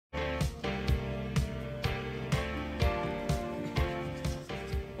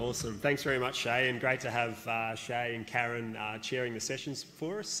Awesome. Thanks very much, Shay, and great to have Shay and Karen chairing the sessions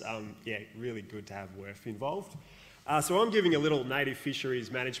for us. Yeah, really good to have WRF involved. So I'm giving a little native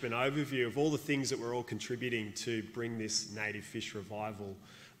fisheries management overview of all the things that we're all contributing to bring this native fish revival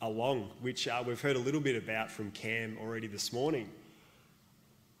along, which we've heard a little bit about from Cam already this morning.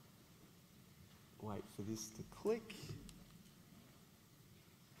 Wait for this to click.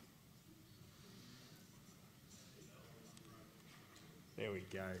 There we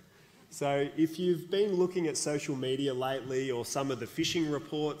go. So if you've been looking at social media lately or some of the fishing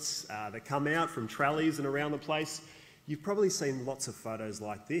reports that come out from trallies and around the place, you've probably seen lots of photos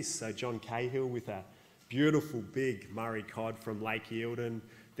like this. So John Cahill with a beautiful big Murray cod from Lake Eildon.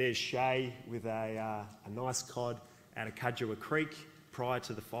 There's Shay with a nice cod out of Cudgewa Creek prior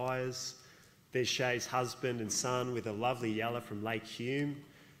to the fires. There's Shay's husband and son with a lovely yellow from Lake Hume.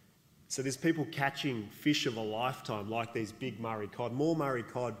 So there's people catching fish of a lifetime like these big Murray cod, more Murray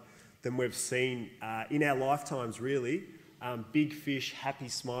cod than we've seen in our lifetimes really. Big fish, happy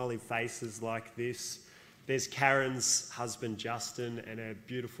smiling faces like this. There's Karen's husband Justin and her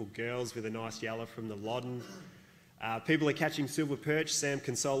beautiful girls with a nice yellow from the Loddon. People are catching silver perch. Sam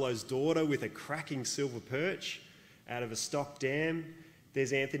Consolo's daughter with a cracking silver perch out of a stock dam.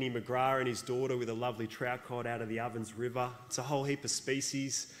 There's Anthony McGrath and his daughter with a lovely trout cod out of the Ovens River. It's a whole heap of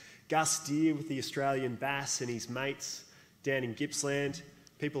species. Gus Deere with the Australian bass and his mates down in Gippsland.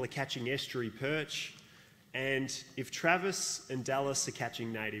 People are catching estuary perch. And if Travis and Dallas are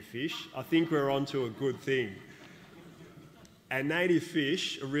catching native fish, I think we're onto a good thing. And native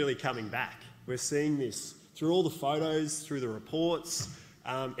fish are really coming back. We're seeing this through all the photos, through the reports.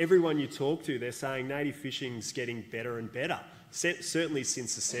 Everyone you talk to, they're saying native fishing's getting better and better, certainly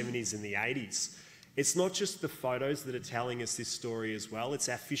since the 70s and the 80s. It's not just the photos that are telling us this story as well, it's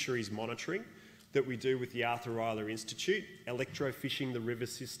our fisheries monitoring that we do with the Arthur Ryler Institute, electrofishing the river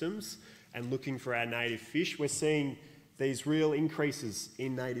systems and looking for our native fish. We're seeing these real increases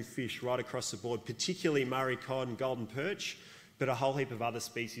in native fish right across the board, particularly Murray cod and golden perch, but a whole heap of other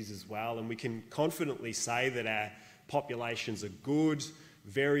species as well. And we can confidently say that our populations are good,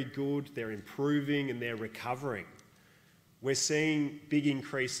 very good, they're improving and they're recovering. We're seeing big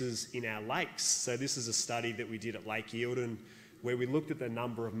increases in our lakes. So this is a study that we did at Lake Eildon where we looked at the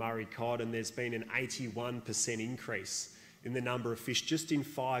number of Murray cod and there's been an 81% increase in the number of fish just in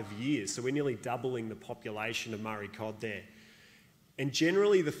 5 years. So we're nearly doubling the population of Murray cod there. And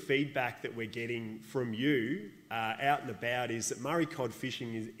generally the feedback that we're getting from you out and about is that Murray cod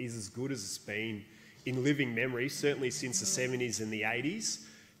fishing is as good as it's been in living memory, certainly since the 70s and the 80s.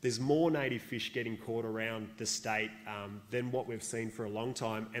 There's more native fish getting caught around the state than what we've seen for a long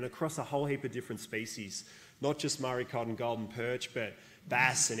time, and across a whole heap of different species, not just Murray cod and golden perch, but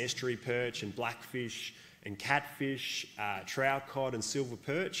bass and estuary perch and blackfish and catfish, trout cod and silver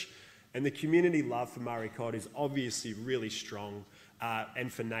perch. And the community love for Murray cod is obviously really strong,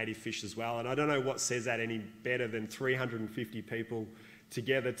 and for native fish as well. And I don't know what says that any better than 350 people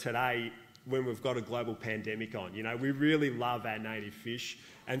together today when we've got a global pandemic on. You know, we really love our native fish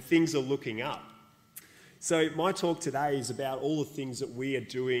and things are looking up. So my talk today is about all the things that we are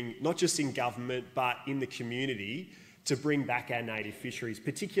doing, not just in government, but in the community to bring back our native fisheries,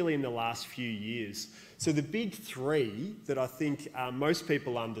 particularly in the last few years. So the big three that I think most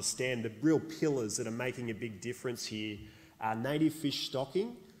people understand, the real pillars that are making a big difference here are native fish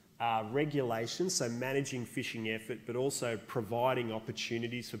stocking, regulation, so managing fishing effort, but also providing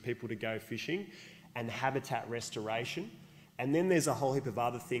opportunities for people to go fishing, and habitat restoration. And then there's a whole heap of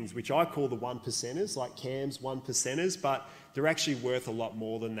other things, which I call the one percenters, like Cam's one percenters, but they're actually worth a lot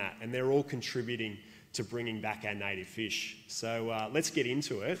more than that. And they're all contributing to bringing back our native fish. So let's get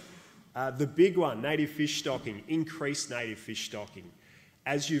into it. The big one, native fish stocking, increased native fish stocking.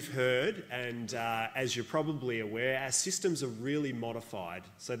 As you've heard, and as you're probably aware, our systems are really modified.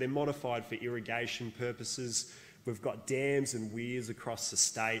 So they're modified for irrigation purposes. We've got dams and weirs across the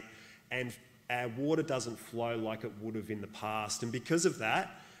state, and our water doesn't flow like it would have in the past. And because of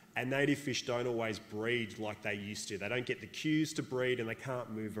that, our native fish don't always breed like they used to. They don't get the cues to breed and they can't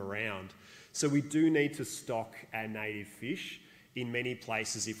move around. So we do need to stock our native fish in many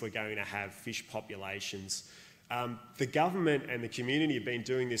places if we're going to have fish populations. The government and the community have been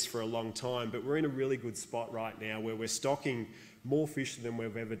doing this for a long time, but we're in a really good spot right now where we're stocking more fish than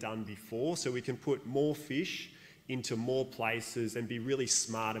we've ever done before, so we can put more fish into more places and be really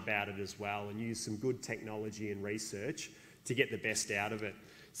smart about it as well and use some good technology and research to get the best out of it.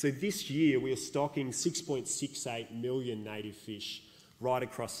 So this year we are stocking 6.68 million native fish right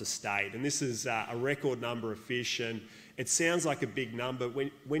across the state, and this is a record number of fish, and it sounds like a big number.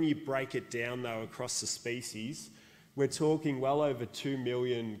 When you break it down though across the species, We're talking well over 2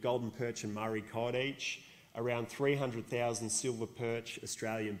 million golden perch and Murray cod each, around 300,000 silver perch,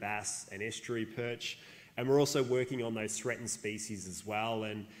 Australian bass and estuary perch. And we're also working on those threatened species as well.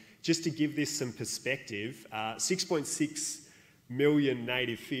 And just to give this some perspective, 6.6 million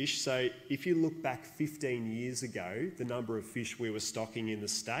native fish. So if you look back 15 years ago, the number of fish we were stocking in the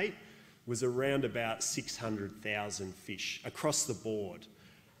state was around about 600,000 fish across the board.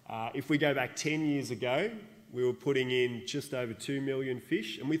 If we go back 10 years ago, we were putting in just over 2 million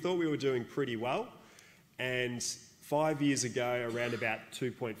fish, and we thought we were doing pretty well. And 5 years ago, around about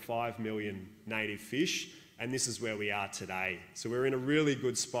 2.5 million native fish, and this is where we are today. So we're in a really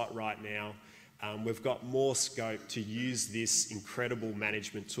good spot right now. We've got more scope to use this incredible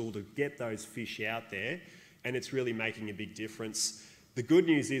management tool to get those fish out there, and it's really making a big difference. The good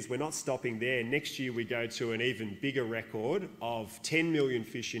news is we're not stopping there. Next year we go to an even bigger record of 10 million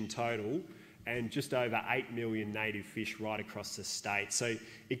fish in total and just over 8 million native fish right across the state. So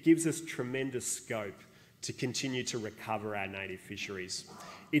it gives us tremendous scope to continue to recover our native fisheries.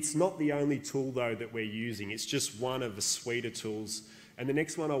 It's not the only tool though that we're using. It's just one of a suite of tools. And the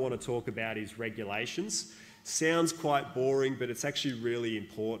next one I want to talk about is regulations. Sounds quite boring, but it's actually really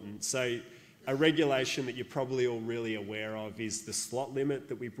important. So a regulation that you're probably all really aware of is the slot limit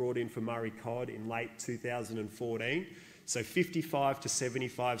that we brought in for Murray cod in late 2014. So 55 to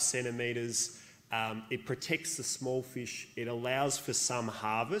 75 centimetres. It protects the small fish. It allows for some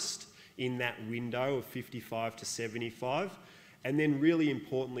harvest in that window of 55 to 75. And then really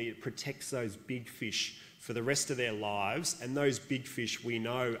importantly, it protects those big fish for the rest of their lives. And those big fish we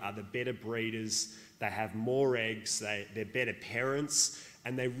know are the better breeders. They have more eggs, they're better parents,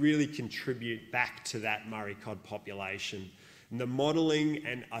 and they really contribute back to that Murray cod population. And the modelling,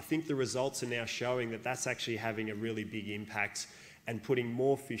 and I think the results are now showing that that's actually having a really big impact and putting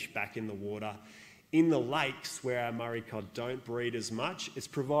more fish back in the water. In the lakes where our Murray cod don't breed as much, it's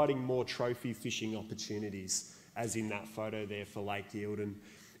providing more trophy fishing opportunities, as in that photo there for Lake Eildon.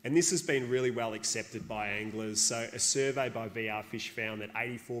 And this has been really well accepted by anglers. So a survey by VR Fish found that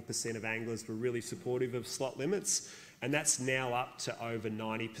 84% of anglers were really supportive of slot limits, and that's now up to over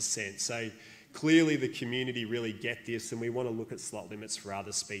 90%. So clearly the community really get this, and we want to look at slot limits for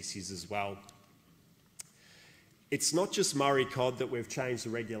other species as well. It's not just Murray cod that we've changed the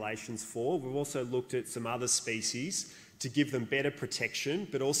regulations for. We've also looked at some other species to give them better protection,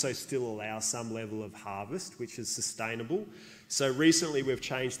 but also still allow some level of harvest, which is sustainable. So recently we've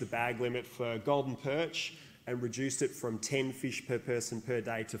changed the bag limit for golden perch and reduced it from 10 fish per person per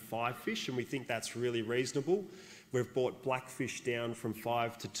day to 5 fish, and we think that's really reasonable. We've brought blackfish down from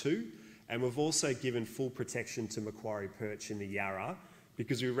 5 to 2, and we've also given full protection to Macquarie perch in the Yarra,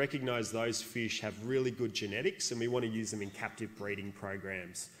 because we recognise those fish have really good genetics and we want to use them in captive breeding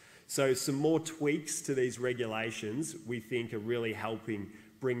programs. So some more tweaks to these regulations we think are really helping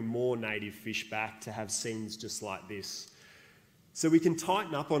bring more native fish back to have scenes just like this. So we can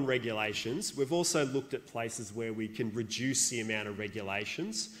tighten up on regulations. We've also looked at places where we can reduce the amount of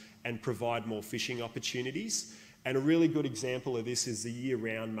regulations and provide more fishing opportunities. And a really good example of this is the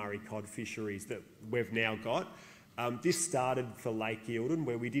year-round Murray cod fisheries that we've now got. This started for Lake Eildon,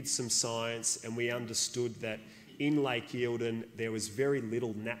 where we did some science and we understood that in Lake Eildon there was very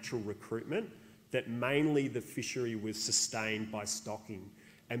little natural recruitment, that mainly the fishery was sustained by stocking.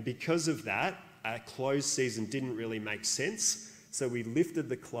 And because of that, a closed season didn't really make sense. So we lifted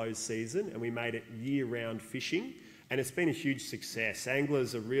the closed season and we made it year-round fishing, and it's been a huge success.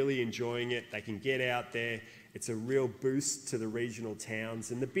 Anglers are really enjoying it. They can get out there. It's a real boost to the regional towns.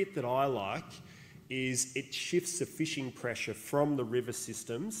 And the bit that I like is it shifts the fishing pressure from the river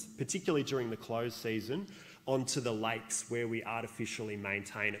systems, particularly during the closed season, onto the lakes where we artificially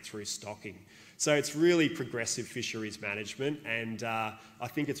maintain it through stocking. So it's really progressive fisheries management, and I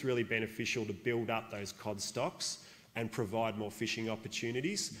think it's really beneficial to build up those cod stocks and provide more fishing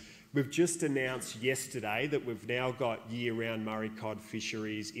opportunities. We've just announced yesterday that we've now got year-round Murray cod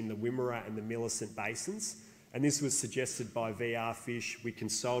fisheries in the Wimmera and the Millicent basins, and this was suggested by VR Fish. We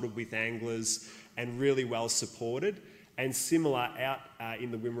consulted with anglers and really well supported. And similar out in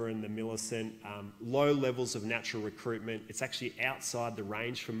the Wimmera and the Millicent, low levels of natural recruitment. It's actually outside the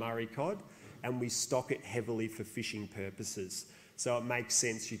range for Murray cod, and we stock it heavily for fishing purposes. So it makes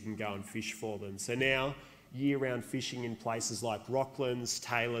sense you can go and fish for them. So now year-round fishing in places like Rocklands,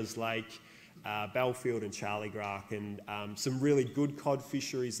 Taylors Lake, Belfield and Charliegrach, and some really good cod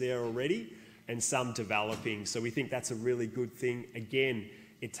fisheries there already, and some developing. So we think that's a really good thing. Again,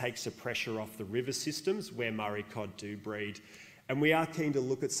 it takes the pressure off the river systems where Murray cod do breed. And we are keen to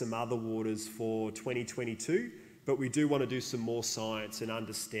look at some other waters for 2022. but we do want to do some more science and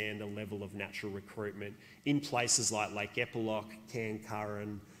understand the level of natural recruitment in places like Lake Epilock,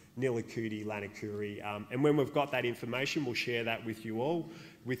 Cancurran, Nilakudi, Lanakuri. And when we've got that information, we'll share that with you all,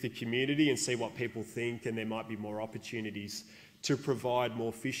 with the community, and see what people think, and there might be more opportunities to provide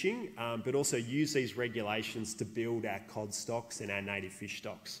more fishing, but also use these regulations to build our cod stocks and our native fish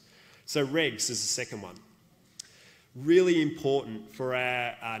stocks. So regs is the second one. Really important for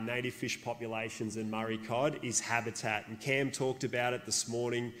our native fish populations and Murray cod is habitat, and Cam talked about it this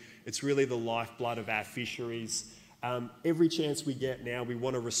morning. It's really the lifeblood of our fisheries. Every chance we get now, we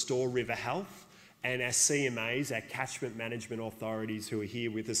want to restore river health, and our CMAs, our catchment management authorities who are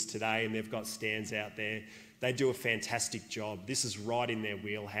here with us today, and they've got stands out there, they do a fantastic job. This is right in their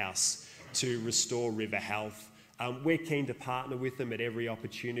wheelhouse to restore river health. We're keen to partner with them at every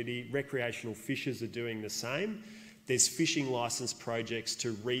opportunity. Recreational fishers are doing the same. There's fishing licence projects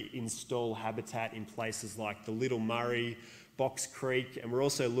to reinstall habitat in places like the Little Murray, Box Creek, and we're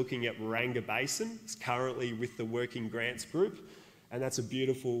also looking at Waranga Basin. It's currently with the Working Grants Group, and that's a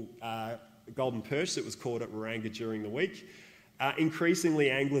beautiful golden perch that was caught at Waranga during the week. Increasingly,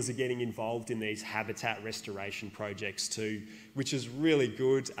 anglers are getting involved in these habitat restoration projects too, which is really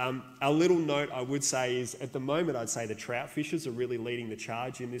good. A little note I would say is, at the moment, I'd say the trout fishers are really leading the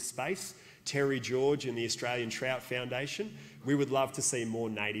charge in this space. Terry George and the Australian Trout Foundation. We would love to see more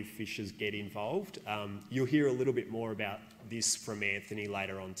native fishers get involved. You'll hear a little bit more about this from Anthony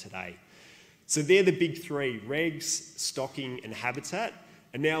later on today. So they're the big three: regs, stocking and habitat.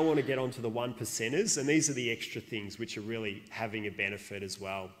 And now I want to get on to the 1%ers, and these are the extra things which are really having a benefit as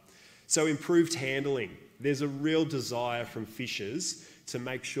well. So improved handling. There's a real desire from fishers to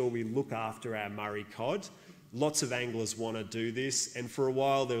make sure we look after our Murray cod. Lots of anglers want to do this, and for a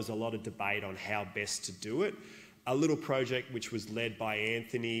while there was a lot of debate on how best to do it. A little project which was led by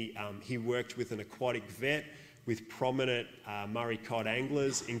Anthony, he worked with an aquatic vet with prominent Murray cod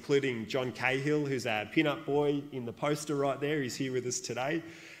anglers, including John Cahill, who's our pin-up boy in the poster right there. He's here with us today.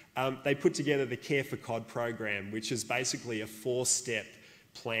 They put together the Care for Cod program, which is basically a 4-step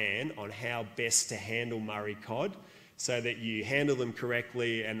plan on how best to handle Murray cod so that you handle them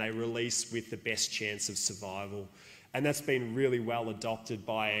correctly and they release with the best chance of survival. And that's been really well adopted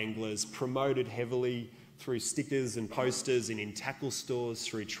by anglers, promoted heavily through stickers and posters and in tackle stores,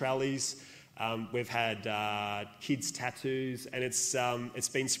 through trallies. We've had kids' tattoos, and it's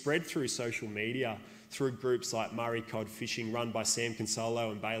been spread through social media through groups like Murray Cod Fishing, run by Sam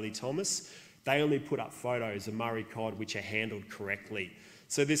Consolo and Bailey Thomas. They only put up photos of Murray cod which are handled correctly.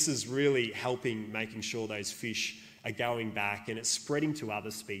 So this is really helping, making sure those fish are going back, and it's spreading to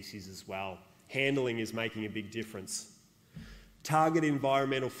other species as well. Handling is making a big difference. Target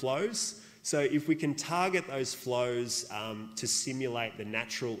environmental flows. So if we can target those flows to simulate the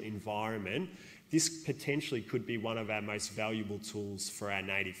natural environment, this potentially could be one of our most valuable tools for our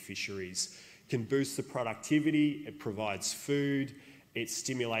native fisheries. It can boost the productivity, it provides food, it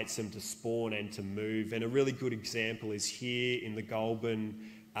stimulates them to spawn and to move. And a really good example is here in the Goulburn,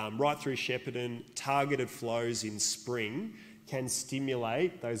 right through Shepparton. Targeted flows in spring can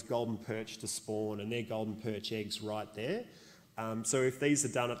stimulate those golden perch to spawn, and they're golden perch eggs right there. So if these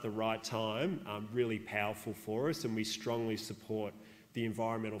are done at the right time, really powerful for us, and we strongly support the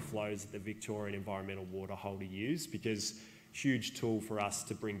environmental flows that the Victorian Environmental Water Holder use, because huge tool for us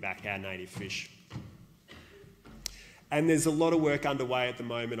to bring back our native fish. And there's a lot of work underway at the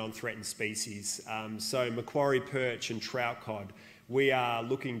moment on threatened species. So Macquarie perch and trout cod, we are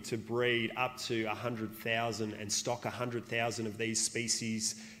looking to breed up to 100,000 and stock 100,000 of these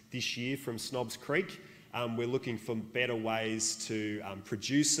species this year from Snobs Creek. We're looking for better ways to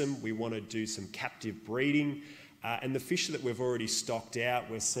produce them. We want to do some captive breeding. And the fish that we've already stocked out,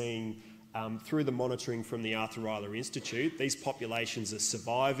 we're seeing through the monitoring from the Arthur Rylah Institute, these populations are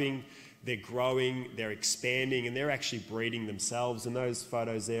surviving, they're growing, they're expanding, and they're actually breeding themselves. And those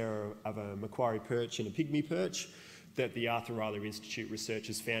photos there are of a Macquarie perch and a pygmy perch that the Arthur Rylah Institute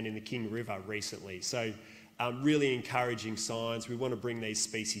researchers found in the King River recently. So really encouraging signs. We want to bring these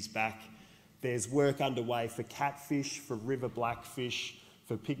species back. There's work underway for catfish, for river blackfish,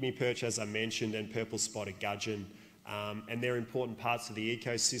 for pygmy perch, as I mentioned, and purple spotted gudgeon. And they're important parts of the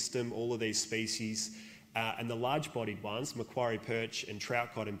ecosystem, all of these species. And the large-bodied ones, Macquarie perch and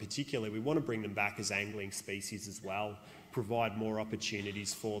trout cod in particular, we want to bring them back as angling species as well, provide more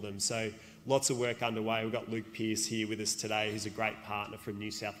opportunities for them. So lots of work underway. We've got Luke Pearce here with us today, who's a great partner from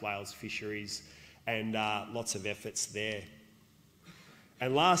New South Wales Fisheries, and lots of efforts there.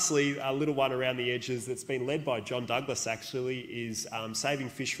 And lastly, a little one around the edges that's been led by John Douglas actually is saving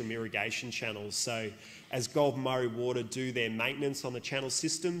fish from irrigation channels. So as Goulburn Murray Water do their maintenance on the channel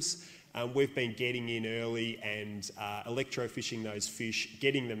systems, we've been getting in early and electrofishing those fish,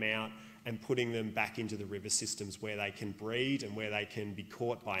 getting them out and putting them back into the river systems where they can breed and where they can be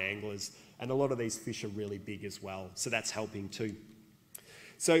caught by anglers. And a lot of these fish are really big as well, so that's helping too.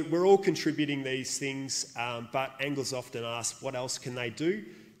 So we're all contributing these things, but anglers often ask, what else can they do?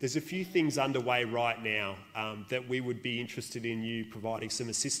 There's a few things underway right now that we would be interested in you providing some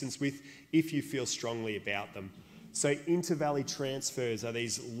assistance with if you feel strongly about them. So inter-valley transfers are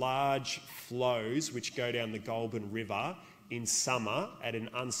these large flows which go down the Goulburn River in summer at an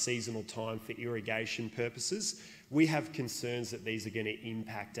unseasonal time for irrigation purposes. We have concerns that these are going to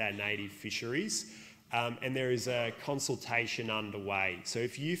impact our native fisheries, and there is a consultation underway. So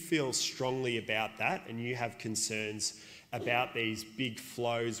if you feel strongly about that and you have concerns about these big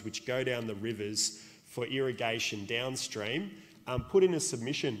flows which go down the rivers for irrigation downstream, put in a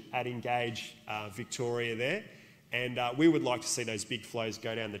submission at Engage Victoria there, and we would like to see those big flows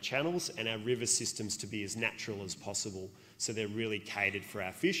go down the channels and our river systems to be as natural as possible, so they're really catered for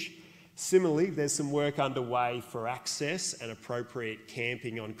our fish. Similarly, there's some work underway for access and appropriate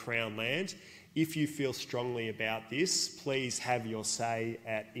camping on Crown land. If you feel strongly about this, please have your say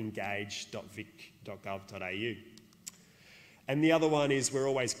at engage.vic.gov.au. And the other one is we're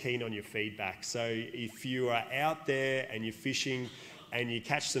always keen on your feedback. So if you are out there and you're fishing and you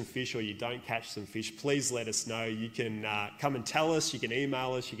catch some fish or you don't catch some fish, please let us know. You can come and tell us, you can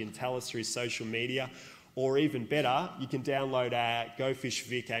email us, you can tell us through social media, or even better, you can download our Go Fish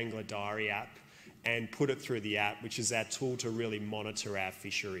Vic Angler Diary app and put it through the app, which is our tool to really monitor our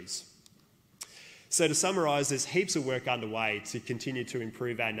fisheries. So to summarise, there's heaps of work underway to continue to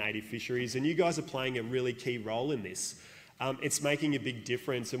improve our native fisheries, and you guys are playing a really key role in this. It's making a big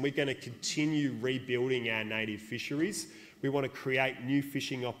difference, and we're going to continue rebuilding our native fisheries. We want to create new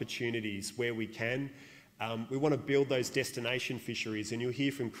fishing opportunities where we can. We want to build those destination fisheries, and you'll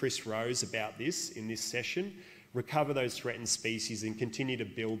hear from Chris Rose about this in this session, recover those threatened species and continue to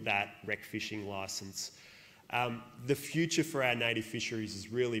build that rec fishing licence. The future for our native fisheries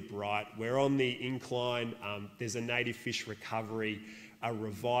is really bright. We're on the incline. There's a native fish recovery, a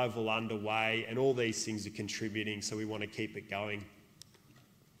revival underway, and all these things are contributing, so we want to keep it going.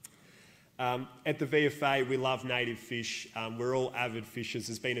 At the VFA, we love native fish. We're all avid fishers.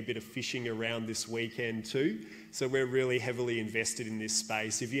 There's been a bit of fishing around this weekend too, so we're really heavily invested in this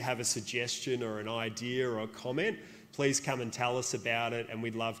space. If you have a suggestion or an idea or a comment, please come and tell us about it, and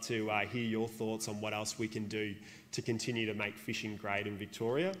we'd love to hear your thoughts on what else we can do to continue to make fishing great in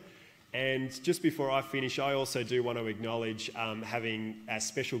Victoria. And just before I finish, I also do want to acknowledge having a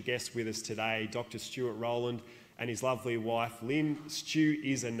special guest with us today, Dr. Stuart Rowland, and his lovely wife Lynn. Stu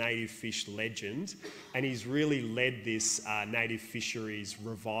is a native fish legend, and he's really led this native fisheries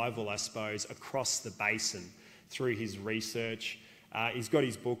revival, I suppose, across the basin through his research. He's got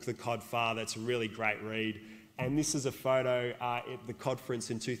his book, The Cod Father. It's a really great read. And this is a photo at the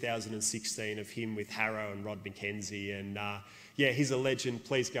Codference in 2016 of him with Harrow and Rod McKenzie. And yeah, he's a legend.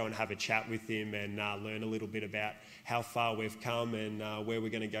 Please go and have a chat with him and learn a little bit about how far we've come and where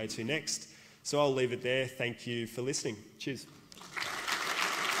we're going to go to next. So I'll leave it there. Thank you for listening. Cheers.